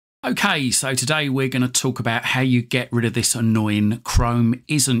Okay, so today we're going to talk about how you get rid of this annoying Chrome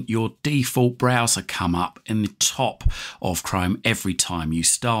isn't your default browser come up in the top of Chrome every time you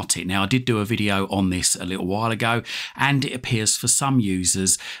start it. Now, I did do a video on this a little while ago, and it appears for some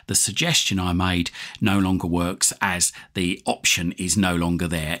users the suggestion I made no longer works as the option is no longer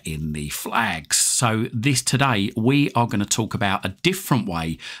there in the flags. So today we are going to talk about a different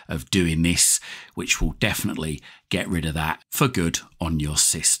way of doing this, which will definitely get rid of that for good on your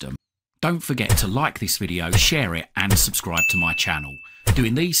system. Don't forget to like this video, share it and subscribe to my channel.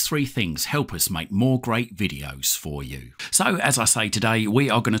 Doing these three things help us make more great videos for you. So as I say today, we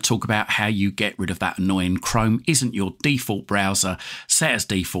are going to talk about how you get rid of that annoying Chrome isn't your default browser set as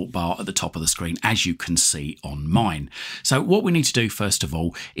default bar at the top of the screen, as you can see on mine. So what we need to do first of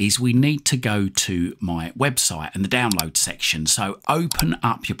all is we need to go to my website and the download section. So open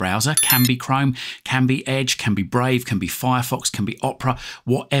up your browser, can be Chrome, can be Edge, can be Brave, can be Firefox, can be Opera,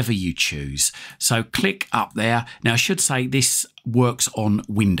 whatever you choose. So click up there. Now I should say this works on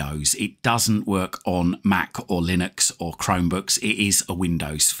Windows. It doesn't work on Mac or Linux or Chromebooks. It is a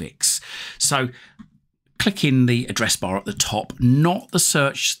Windows fix. So click in the address bar at the top, not the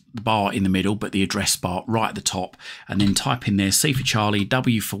search bar in the middle, but the address bar right at the top, and then type in there C for Charlie,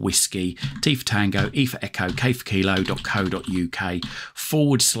 W for Whiskey, T for Tango, E for Echo, K for Kilo.co.uk/W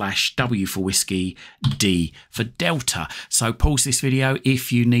for Whiskey, D for Delta. So pause this video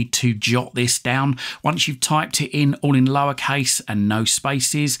if you need to jot this down. Once you've typed it in all in lowercase and no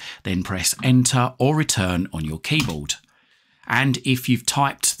spaces, then press enter or return on your keyboard. And if you've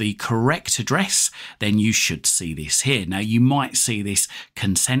typed the correct address, then you should see this here. Now, you might see this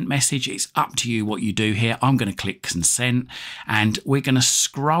consent message. It's up to you what you do here. I'm going to click consent, and we're going to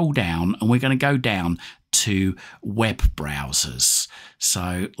scroll down and we're going to go down to web browsers.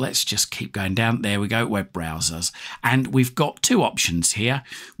 So let's just keep going down. There we go, web browsers. And we've got two options here.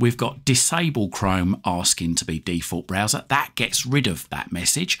 We've got disable Chrome asking to be default browser. That gets rid of that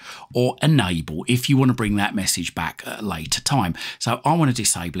message, or enable if you want to bring that message back at a later time. So I want to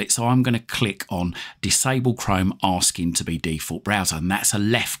disable it. So I'm going to click on disable Chrome asking to be default browser. And that's a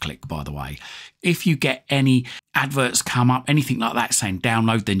left click, by the way. If you get any adverts come up, anything like that saying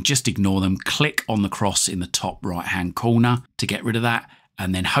download, then just ignore them. Click on the cross in the top right hand corner to get rid of that.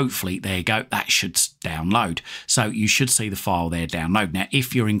 And then hopefully, there you go, that should download. So you should see the file there download. Now,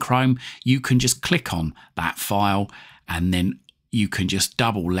 if you're in Chrome, you can just click on that file, and then you can just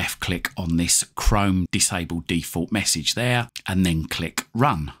double left click on this Chrome disable default message there, and then click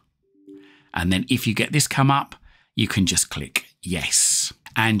run. And then if you get this come up, you can just click yes.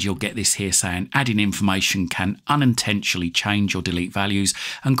 And you'll get this here saying adding information can unintentionally change or delete values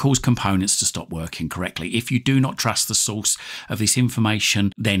and cause components to stop working correctly. If you do not trust the source of this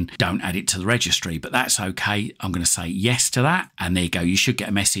information, then don't add it to the registry, but that's okay. I'm going to say yes to that. And there you go. You should get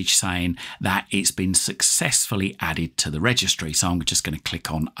a message saying that it's been successfully added to the registry. So I'm just going to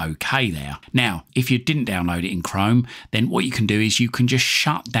click on OK there. Now, if you didn't download it in Chrome, then what you can do is you can just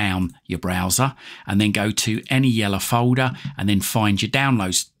shut down your browser and then go to any yellow folder and then find your downloads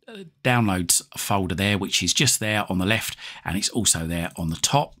folder there, which is just there on the left, and it's also there on the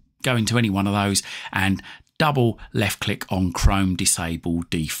top. Go into any one of those and double left click on Chrome disable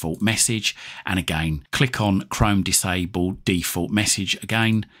default message, and again click on Chrome disable default message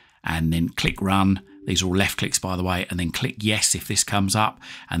again, and then click run. These are all left clicks, by the way, and then click yes if this comes up,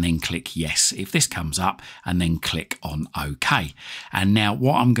 and then click yes if this comes up, and then click on OK. And now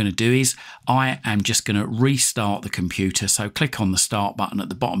what I'm going to do is I am just going to restart the computer. So click on the start button at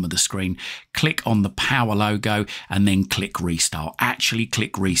the bottom of the screen, click on the power logo, and then click restart. Actually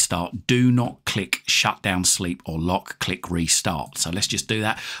click restart. Do not click shut down, sleep, or lock. Click restart. So let's just do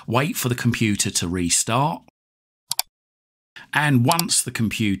that. Wait for the computer to restart. And once the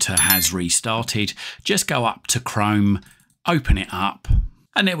computer has restarted, just go up to Chrome, open it up,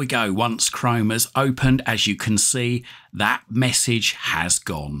 and there we go. Once Chrome has opened, as you can see, that message has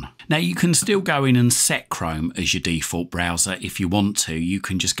gone. Now, you can still go in and set Chrome as your default browser if you want to. You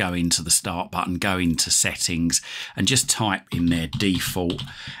can just go into the start button, go into settings, and just type in there default,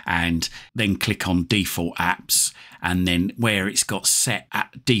 and then click on default apps. And then where it's got set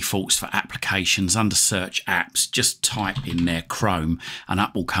defaults for applications under search apps, just type in there Chrome, and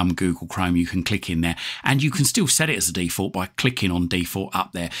up will come Google Chrome. You can click in there, and you can still set it as a default by clicking on default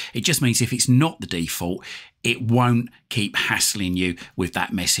up there. It just means if it's not the default, it won't keep hassling you with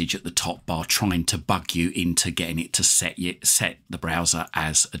that message at the top bar trying to bug you into getting it to set the browser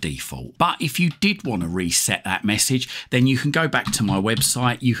as a default. But if you did want to reset that message, then you can go back to my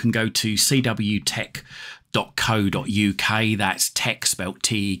website. You can go to cwtech.com tech.co.uk, that's tech spelt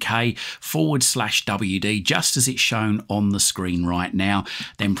TEK/WD, just as it's shown on the screen right now.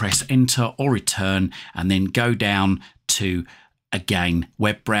 Then press enter or return, and then go down to, again,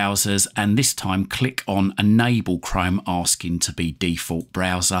 web browsers, and this time click on enable Chrome asking to be default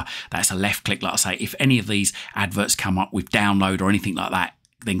browser. That's a left click. Like I say, if any of these adverts come up with download or anything like that,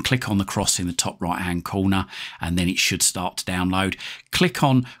 then click on the cross in the top right hand corner, and then it should start to download. Click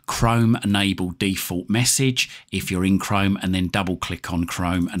on Chrome enable default message if you're in Chrome, and then double click on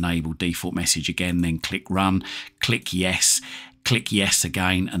Chrome enable default message again, then click run, click yes. Click yes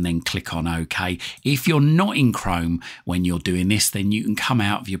again, and then click on OK. If you're not in Chrome when you're doing this, then you can come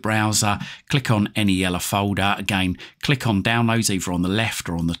out of your browser, click on any yellow folder. Again, click on downloads either on the left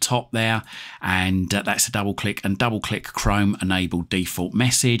or on the top there, and that's a double click, and double click Chrome enable default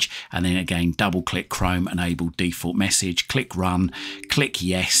message, and then again double click Chrome enable default message, click run, click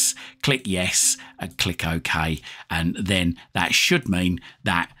yes, and click OK, and then that should mean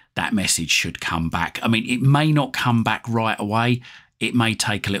that that message should come back. I mean, it may not come back right away. It may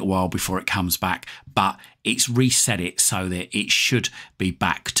take a little while before it comes back, but it's reset it so that it should be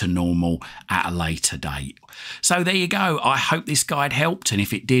back to normal at a later date. So there you go. I hope this guide helped, and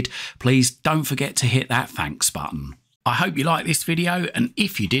if it did, please don't forget to hit that thanks button. I hope you liked this video, and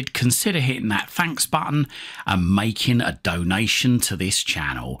if you did, consider hitting that thanks button and making a donation to this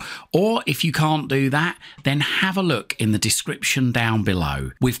channel. Or if you can't do that, then have a look in the description down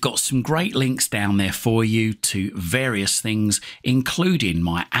below. We've got some great links down there for you to various things, including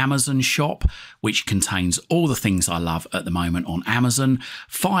my Amazon shop, which contains all the things I love at the moment on Amazon: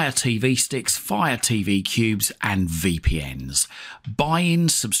 Fire TV sticks, Fire TV cubes, and VPNs. Buying,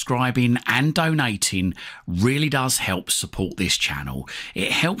 subscribing, and donating really does help support this channel.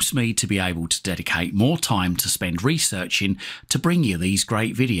 It helps me to be able to dedicate more time to spend researching to bring you these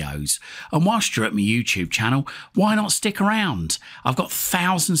great videos. And whilst you're at my YouTube channel, why not stick around? I've got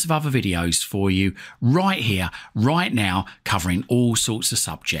thousands of other videos for you right here, right now, covering all sorts of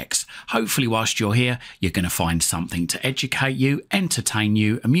subjects. Hopefully whilst you're here, you're going to find something to educate you, entertain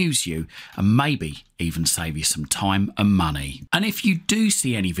you, amuse you, and maybe even save you some time and money. And if you do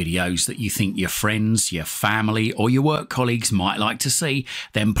see any videos that you think your friends, your family, or your work colleagues might like to see,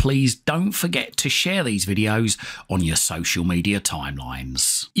 then please don't forget to share these videos on your social media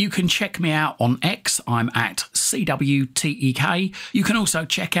timelines. You can check me out on X. I'm at CWTEK. You can also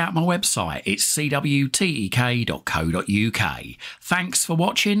check out my website. It's cwtek.co.uk. Thanks for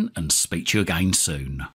watching, and speak to you again soon.